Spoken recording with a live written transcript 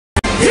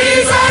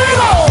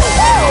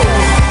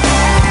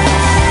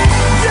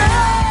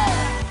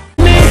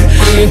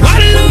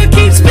Why the Lord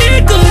keeps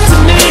being good to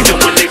me? Even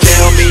when they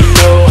tell me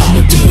no,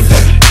 I'ma do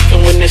that.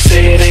 And when they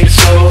say it ain't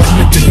so,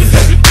 I'ma do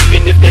that.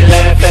 Even if they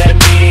laugh at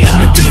me,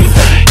 I'ma do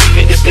that.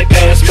 Even if they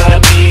pass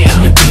by me,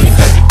 I'ma do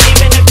that.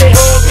 Even if they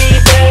hold me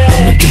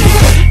back,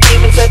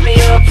 even set me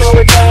up for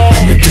a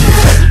tag,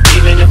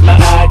 even if my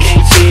eye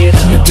can't see it,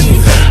 I'ma do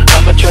that.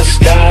 I'ma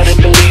trust God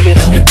and believe it,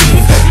 I'ma do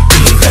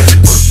that.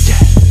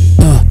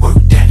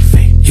 Work that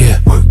faith, yeah,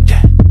 work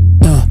that,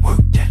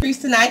 work that.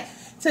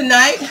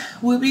 Tonight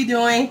we'll be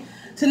doing.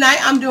 Tonight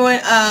I'm doing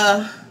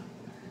a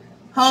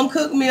home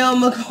cooked meal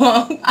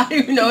mukbang. I don't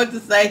even know what to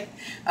say.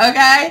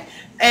 Okay,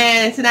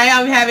 and tonight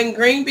I'll be having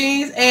green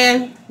beans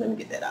and let me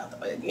get that out the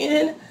way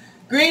again.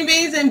 Green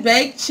beans and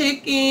baked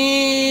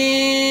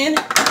chicken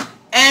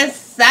and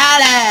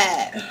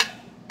salad.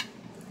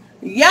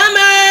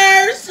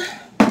 Yummers!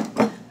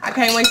 I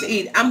can't wait to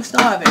eat. I'm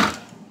starving.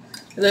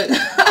 Look,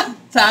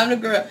 time to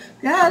grill.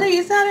 Golly,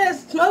 you saw that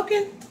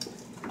smoking?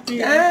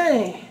 Yeah.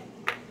 Dang.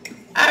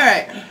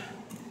 Alright.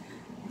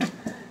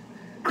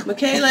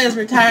 Michaela is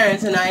retiring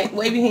tonight.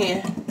 Wave your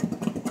hand.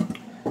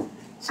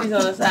 She's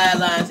on the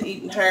sidelines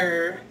eating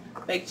her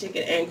baked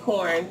chicken and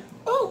corn.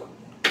 Oh,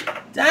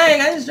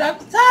 dang, I just dropped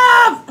the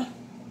top.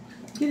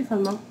 Get it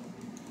from Mom.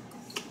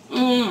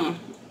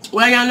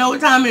 Well, y'all know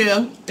what time it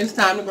is. It's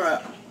time to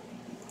grub.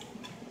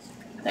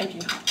 Thank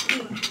you.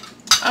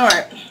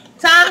 Alright.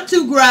 Time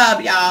to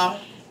grub, y'all.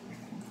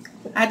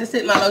 I had to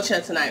sit in my low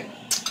chair tonight.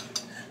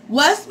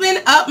 What's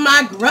been up,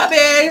 my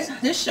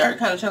grubbies? This shirt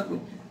kind of choked me.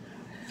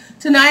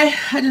 Tonight,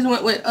 I just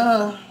went with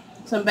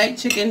some baked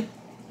chicken.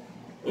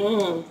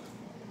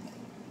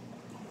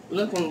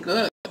 Looking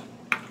good.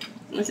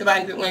 Let me see if I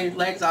can get one of these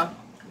legs off.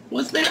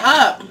 What's been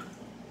up?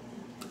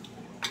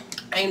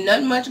 Ain't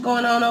nothing much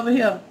going on over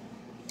here.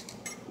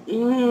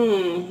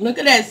 Look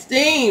at that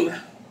steam.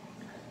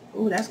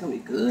 Ooh, that's gonna be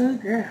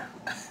good, girl.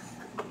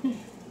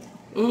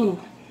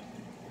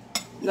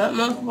 Not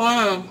much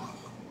fun.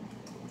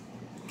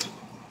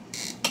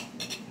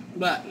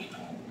 But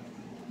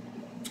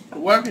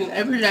working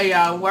every day,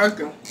 y'all.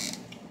 Working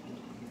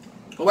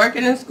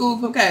in school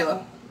for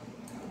Kayla.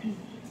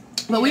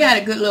 But we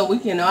had a good little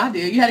weekend, though. I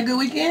did. You had a good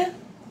weekend?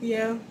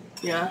 Yeah.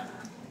 Yeah.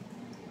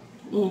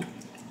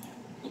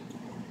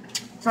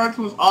 Church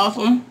was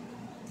awesome.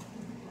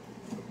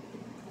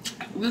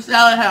 This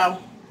salad had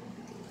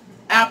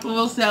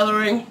apple,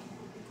 celery,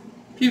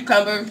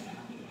 cucumbers.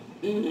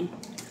 And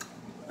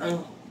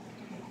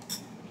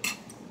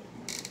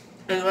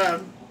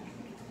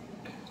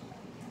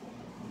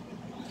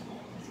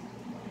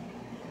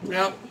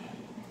yep.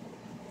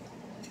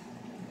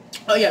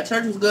 Oh yeah,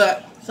 church was good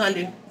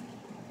Sunday.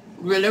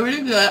 Really,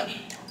 really good.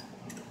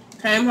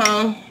 Came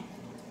home,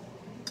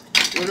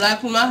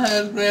 relaxed with my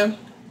husband,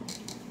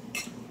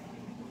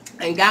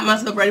 and got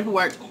myself ready for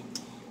work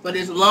for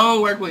this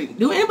long work week.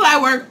 Do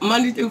anybody work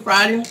Monday through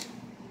Friday?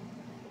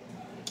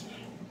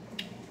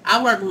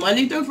 I work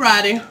Monday through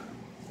Friday.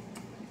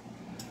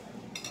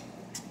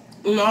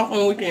 And off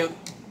on weekend.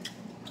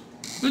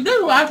 But this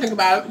is what I think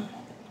about it.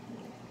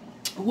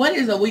 What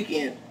is a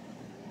weekend?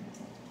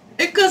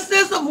 It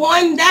consists of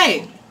one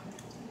day.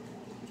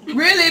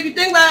 Really, if you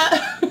think about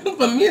it,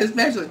 for me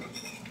especially.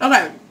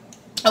 Okay,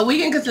 a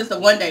weekend consists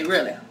of one day,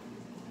 really.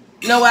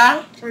 You know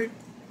why?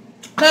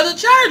 Because of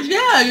church,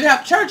 yeah. You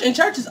have church, and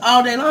church is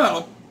all day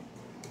long.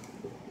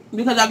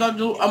 Because I go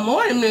do a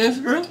morning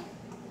ministry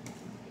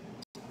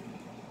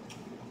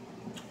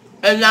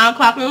at 9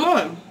 o'clock in the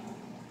morning.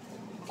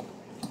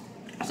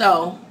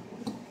 So,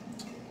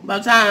 by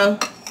the time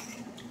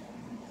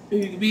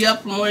you can be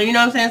up for morning, you know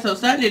what I'm saying? So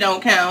Sunday don't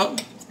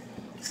count.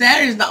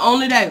 Saturday's the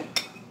only day.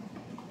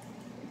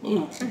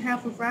 And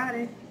half of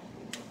Friday.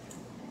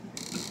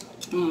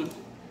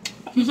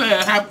 She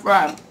said half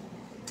Friday.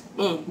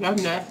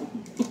 That's nasty.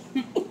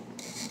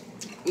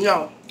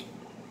 No.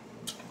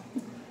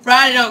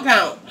 Friday don't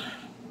count.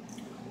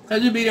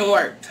 Because you be didn't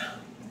work.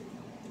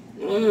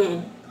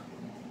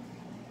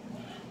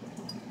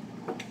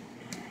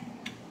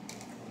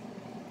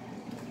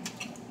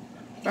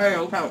 Friday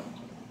don't count.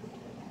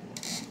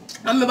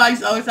 I remember I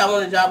used to always say I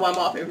want a job while I'm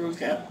off every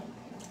weekend.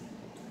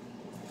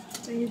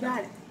 So you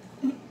got it.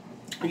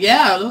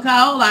 Yeah, look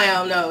how old I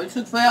am though. It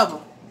took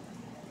forever.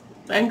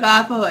 Thank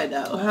God for it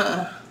though,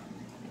 huh?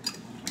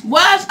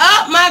 What's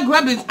up, my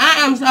grubbies?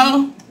 I am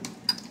so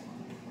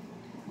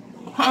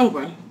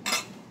hungry.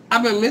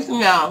 I've been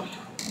missing y'all.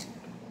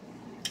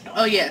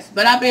 Oh yes,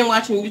 but I've been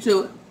watching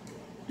YouTube.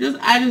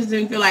 I just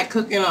didn't feel like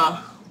cooking or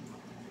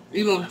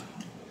even.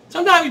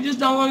 Sometimes you just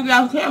don't want to get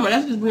off camera.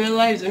 That's just being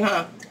lazy,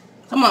 huh?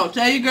 Come on,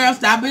 tell your girl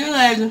stop being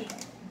lazy.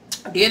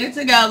 Get it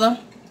together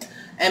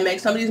and make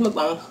some of these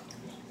mukbangs.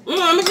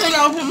 Let me tell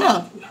y'all something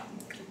else.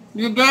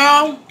 Your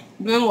girl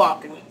been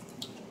walking.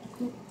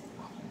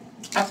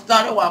 I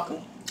started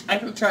walking. I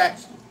took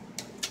tracks.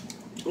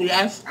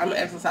 Yes, I'm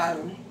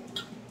exercising.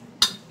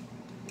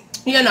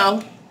 You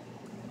know,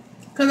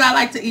 because I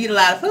like to eat a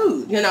lot of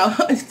food. You know,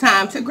 it's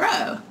time to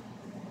grub.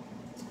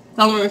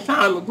 So when it's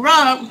time to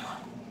grub,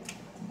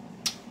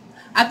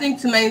 I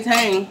think to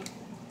maintain,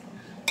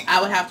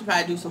 I would have to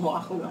probably do some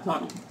walking or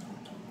something.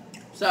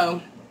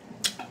 So,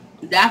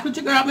 That's what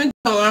your girl been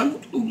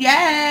doing.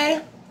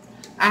 Yay!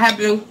 I have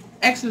been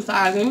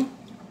exercising.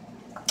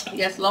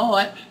 Yes,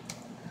 Lord.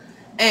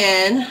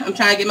 And I'm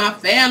trying to get my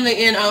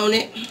family in on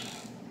it.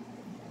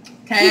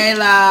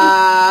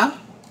 Kayla.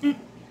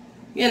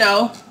 You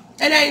know,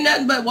 it ain't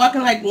nothing but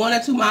walking like 1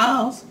 or 2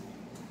 miles.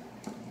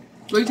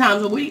 3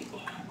 times a week.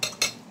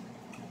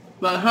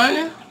 But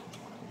honey,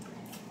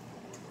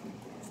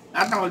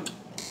 I thought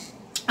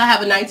I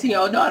have a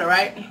 19-year-old daughter,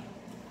 right?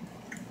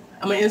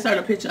 I'm going to insert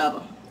a picture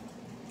of her.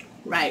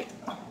 Right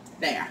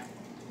there.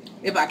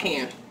 If I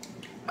can.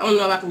 I don't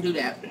know if I can do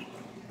that.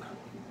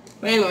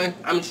 But anyway,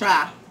 I'm going to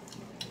try.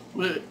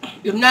 But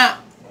if not,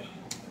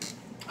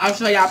 I'll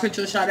show y'all a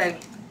picture of Sade.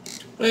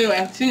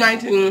 Anyway, she's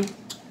 19.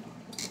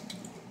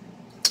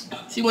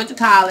 She went to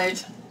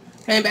college.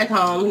 Came back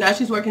home. Now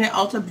she's working at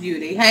Ulta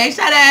Beauty. Hey,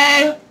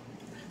 Sade!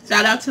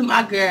 Shout out to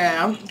my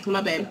girl. To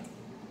my baby.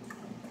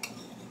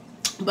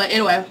 But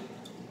anyway.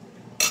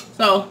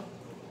 So,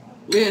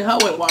 me and her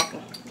went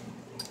walking.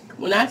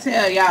 When I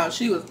tell y'all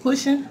she was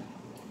pushing,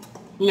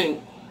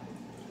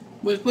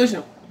 was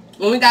pushing.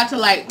 When we got to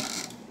like,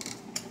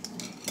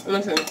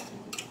 listen,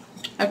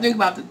 I think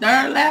about the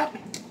 3rd lap,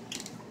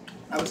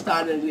 I was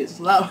starting to get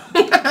slow.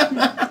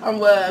 I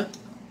was.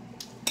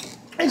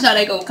 And so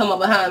they gonna come up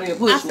behind me and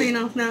push me. I seen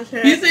on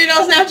Snapchat. You seen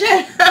on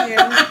Snapchat?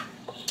 Yeah.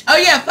 Oh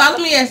yeah, follow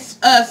me at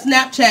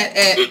Snapchat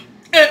at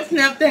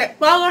Snapchat.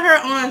 Follow her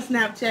on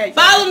Snapchat.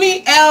 Follow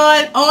me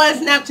on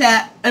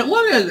Snapchat. And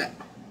what is it?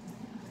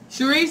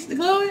 Cherice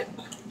DECLOUTTE?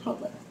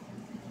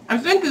 I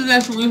think it's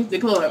that Cherice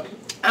DECLOUTTE.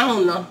 I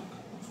don't know.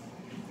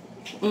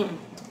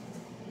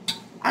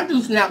 I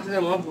do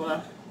Snapchat once in a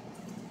while.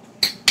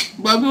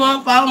 But if you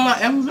want to follow my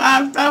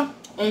exercise stuff,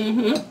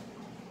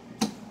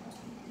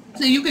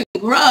 so you can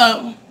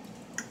grub,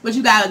 but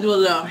you gotta do a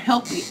little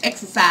healthy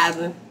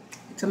exercising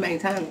to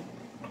maintain it.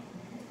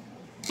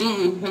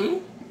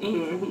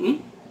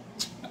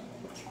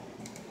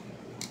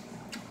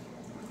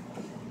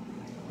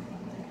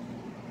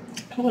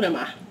 What am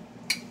I?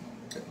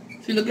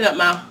 She looking up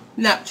my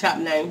Snapchat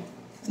name.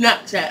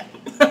 Snapchat.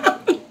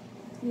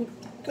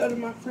 Go to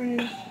my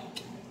friend.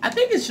 I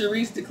think it's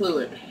Cherice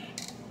DECLOUTTE.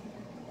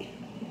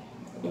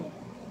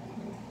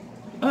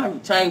 I have to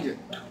change it.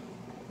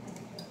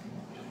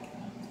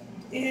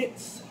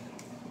 It's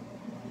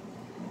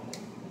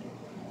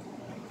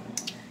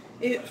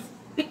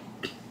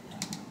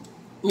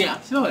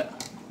yeah, show it.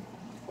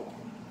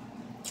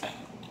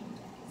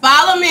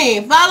 Follow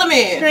me. Follow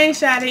me.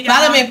 Screenshot it, y'all.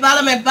 Follow me.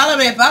 Follow me. Follow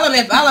me. Follow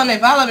me. Follow me.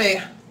 Follow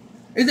me.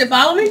 Is it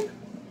follow me?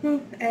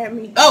 Add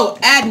me. Oh,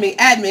 add me.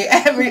 Add me.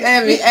 Add me.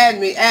 Add me. Add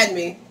me. Add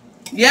me.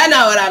 Yeah, I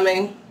know what I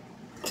mean.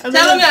 Tell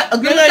them that. I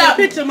love your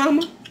picture,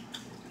 mama.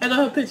 I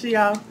love her picture,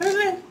 y'all.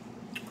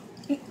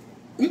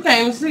 You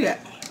can't even see it.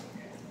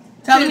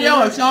 Tell them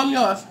yours. Show them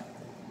yours.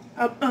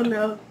 Oh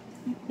no.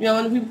 You don't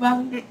want the people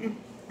following?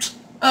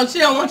 Oh, she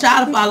don't want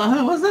y'all to follow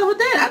her. What's up with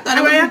that? I thought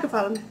it was y'all can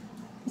follow me.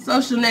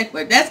 Social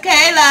network. That's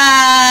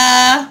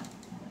Kayla.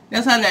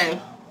 That's her name.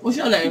 What's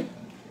your name?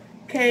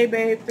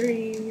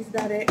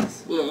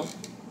 KBabe3s.x. Yeah.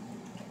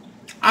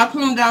 I'll put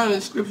them down in the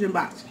description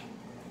box.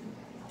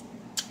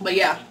 But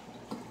yeah.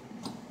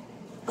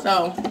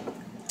 So,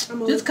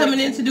 just coming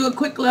in to do a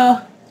quick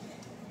little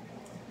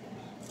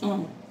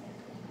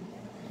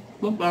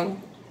mukbang.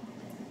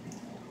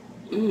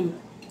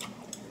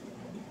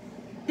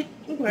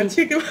 My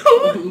chicken.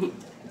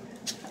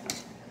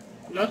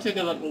 No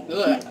chicken looking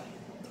good.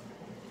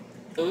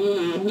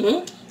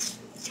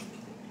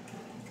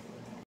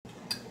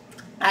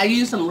 I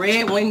use some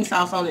red wing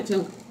sauce on it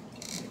too.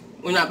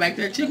 When I bake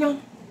their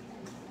chicken,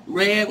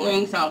 red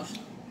wing sauce.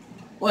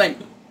 What?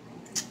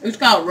 It's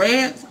called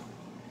red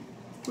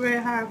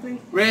hot wing.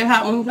 Red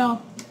hot wing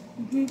sauce.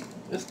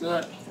 It's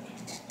good.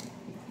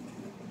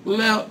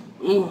 Now,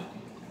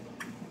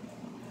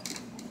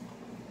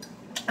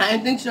 I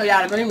didn't think to show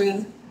y'all the green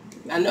beans.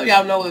 I know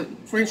y'all know what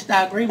French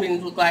style green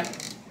beans look like.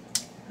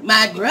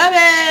 My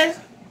grubbies.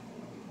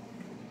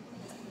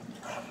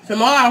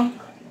 Tomorrow,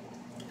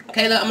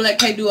 Kayla, I'm gonna let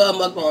Kay do a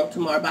mukbang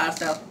tomorrow by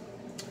herself.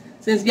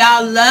 Since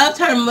y'all loved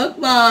her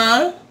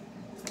mukbang,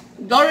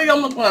 go to your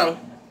mukbang.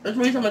 Let's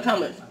read some of the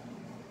comments.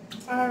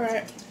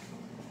 Alright.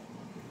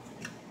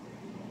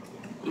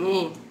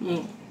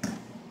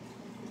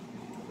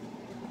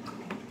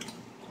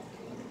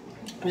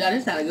 Yeah,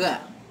 this sounded good.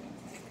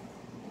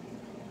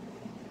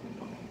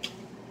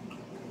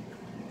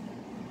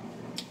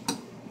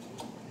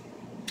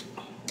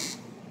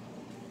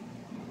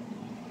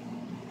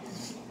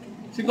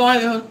 She going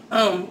to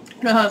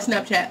her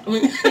Snapchat.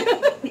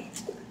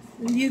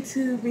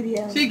 YouTube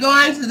video. She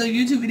going to the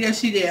YouTube video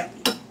she did.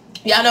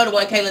 Y'all know the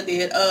one Kayla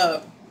did.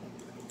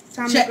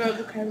 Time to grub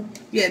with Kayla.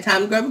 Yeah,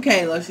 time to grub with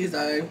Kayla. She's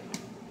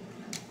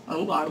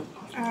I'm going.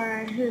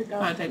 Alright, here we go.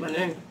 I'm trying to take my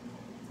name.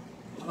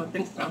 I don't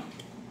think so.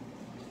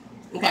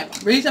 Okay,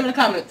 read some of the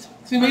comments.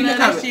 See, read the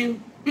comments. You.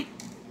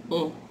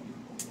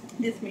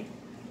 This me.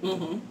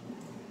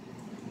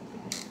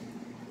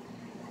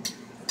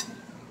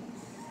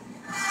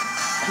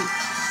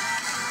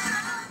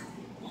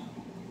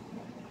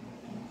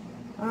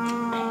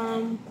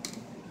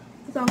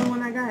 It's the only one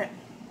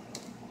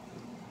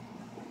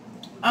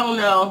don't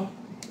know.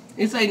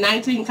 It say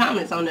 19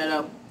 comments on there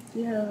though.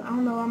 Yeah, I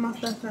don't know why my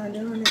stuff's not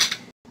doing it.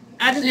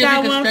 I just See if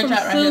got you can one stretch from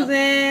out right here.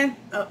 Suzanne.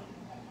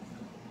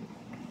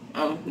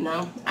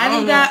 No.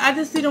 I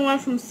just see the one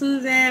from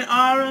Suzanne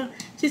Aura.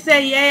 She said,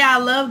 "Yay, I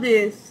love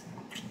this.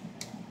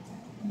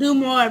 Do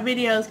more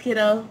videos,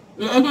 kiddo."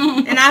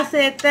 And I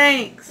said,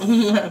 "Thanks."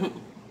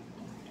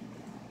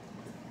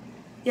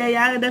 Yeah,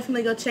 y'all can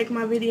definitely go check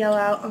my video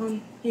out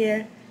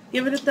here.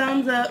 Give it a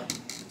thumbs up.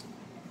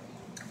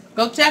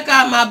 Go check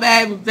out my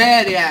baby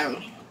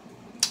video.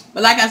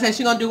 But like I said,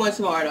 she gonna do one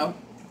tomorrow though.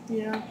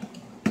 Yeah.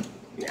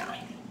 Yeah.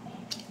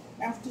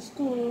 After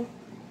school.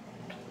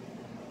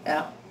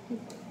 Yeah.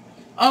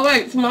 Oh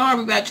wait, tomorrow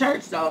we got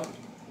church though.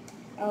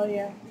 Oh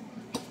yeah.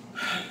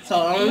 So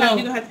I don't You're know.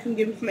 gonna have to come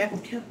get me from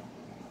Africa.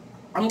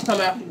 I'm gonna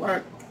come after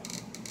work.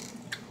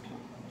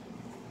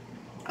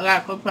 I got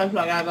a couple places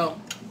I gotta go.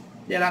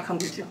 Then I'll come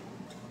get you.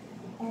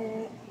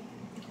 Alright.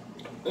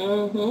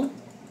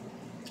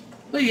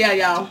 But yeah,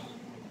 y'all.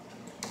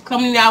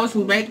 Coming out with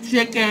some baked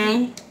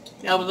chicken.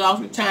 That was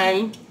off the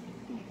chain.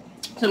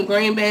 Some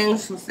green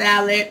beans, some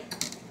salad.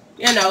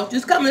 You know,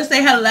 just come and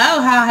say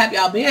hello. How have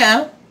y'all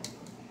been?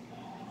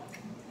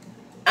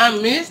 I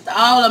missed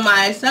all of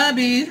my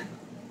subbies.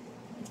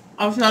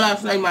 Or shall I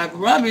say my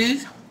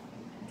grubbies.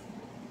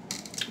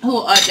 Who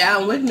are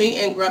down with me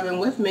and grubbing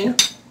with me.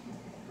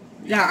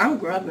 Yeah, I'm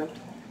grubbing.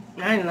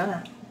 I ain't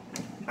lying.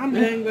 I'm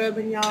done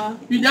grubbing, y'all.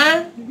 You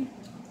done?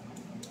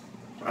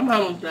 I'm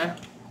almost done.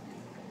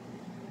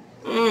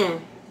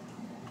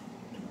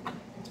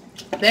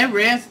 That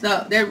red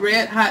stuff, that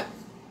red hot,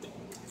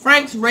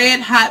 Frank's red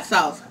hot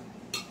sauce.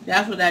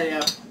 That's what that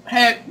is.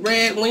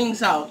 Red wing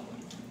sauce.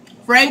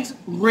 Frank's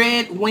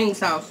red wing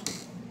sauce.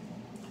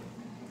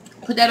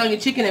 Put that on your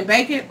chicken and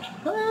bake it.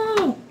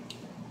 Oh,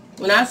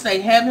 when I say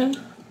heaven,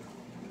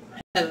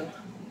 heaven.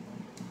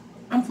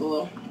 I'm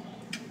full.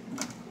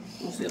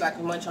 Let me see if I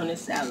can munch on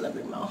this salad a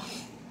little bit more.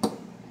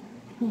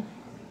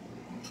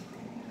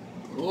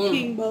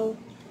 King bowl.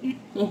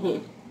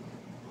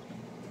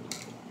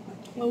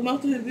 Well,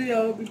 most of the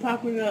videos will be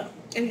popping up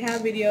and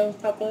have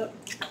videos pop up.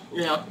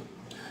 Yeah.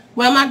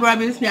 Well, my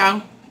grubbies,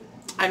 y'all.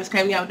 I just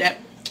came out with that.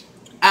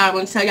 I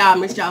want to tell y'all I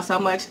missed y'all so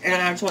much. And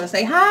I just want to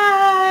say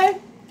hi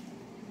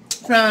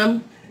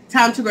from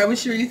Time to Grow with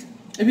Cherice.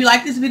 If you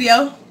like this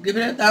video, give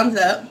it a thumbs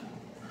up.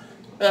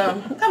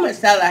 Look how much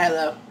salad I had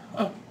left.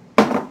 Oh,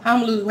 I'm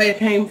going to lose weight. I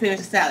can't even finish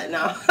the salad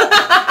now.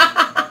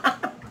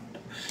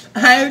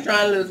 I ain't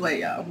trying to lose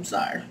weight, y'all. I'm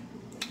sorry.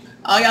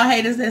 All y'all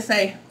haters that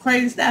say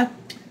crazy stuff,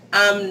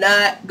 I'm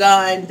not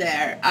going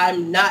there.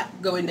 I'm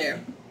not going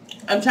there.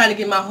 I'm trying to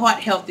get my heart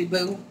healthy,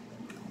 boo.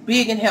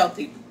 Big and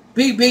healthy.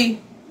 BBWH.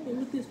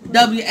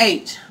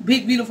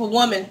 Big, beautiful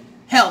woman.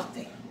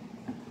 Healthy.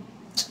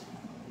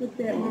 Look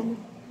that, mama.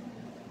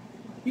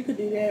 You could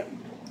do that.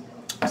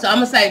 So I'm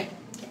going to say,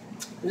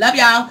 love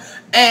y'all.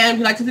 And if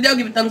you like this video,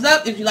 give it a thumbs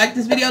up. If you like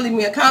this video, leave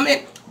me a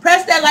comment.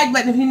 Press that like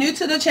button if you're new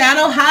to the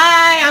channel.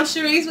 Hi, I'm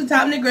Cherice with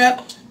Time to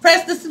Grub.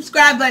 Press the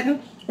subscribe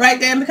button right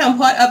there and become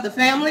part of the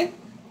family.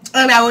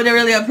 And I would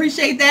really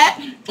appreciate that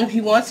if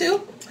you want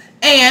to.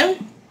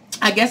 And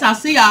I guess I'll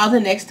see y'all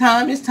the next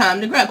time it's Time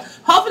to Grub.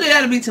 Hopefully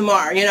that'll be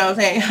tomorrow, you know what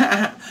I'm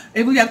saying?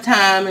 If we have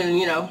time and,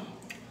 you know,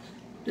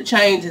 the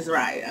change is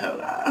right.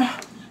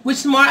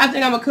 Which tomorrow I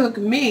think I'm going to cook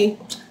me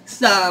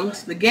some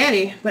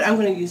spaghetti, but I'm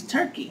going to use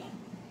turkey.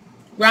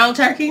 Ground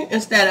turkey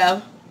instead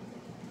of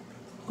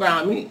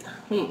ground meat.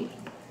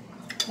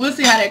 We'll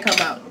see how that come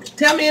out.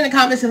 Tell me in the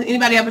comments if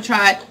anybody ever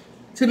tried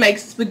to make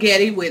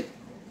spaghetti with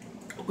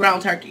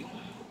ground turkey.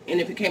 And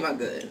if it came out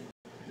good.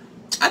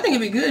 I think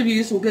it'd be good if you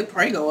use some good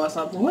Prego or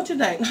something. What you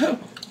think?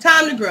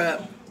 Time to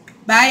grub.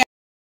 Bye.